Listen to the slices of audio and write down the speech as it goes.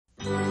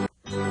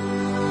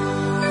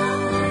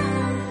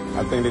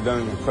think they've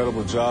done an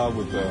incredible job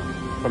with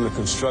from the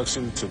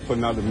construction to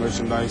putting out the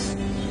merchandise.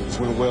 It's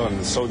went well, and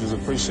the soldiers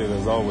appreciate it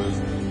as always.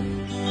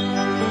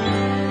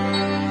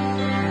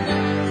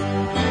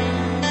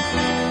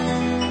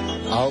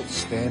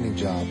 Outstanding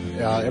job.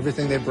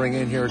 Everything they bring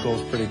in here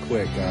goes pretty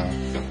quick.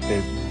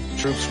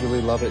 Troops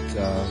really love it.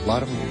 A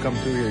lot of them come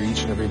through here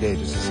each and every day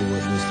just to see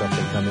what new stuff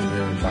they come in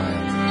here and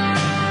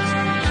buy.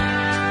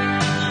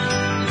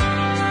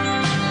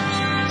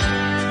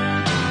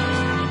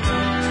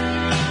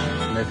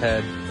 They've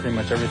had pretty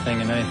much everything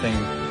and anything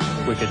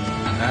we could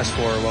ask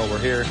for while we're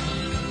here.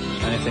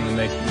 Anything to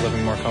make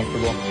living more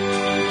comfortable.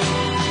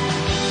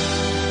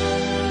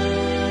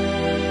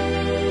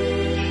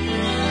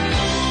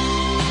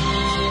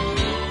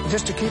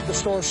 Just to keep the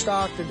store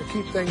stocked and to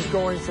keep things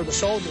going for the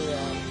soldier,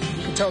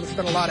 you can tell there's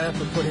been a lot of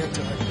effort put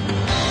into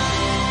it.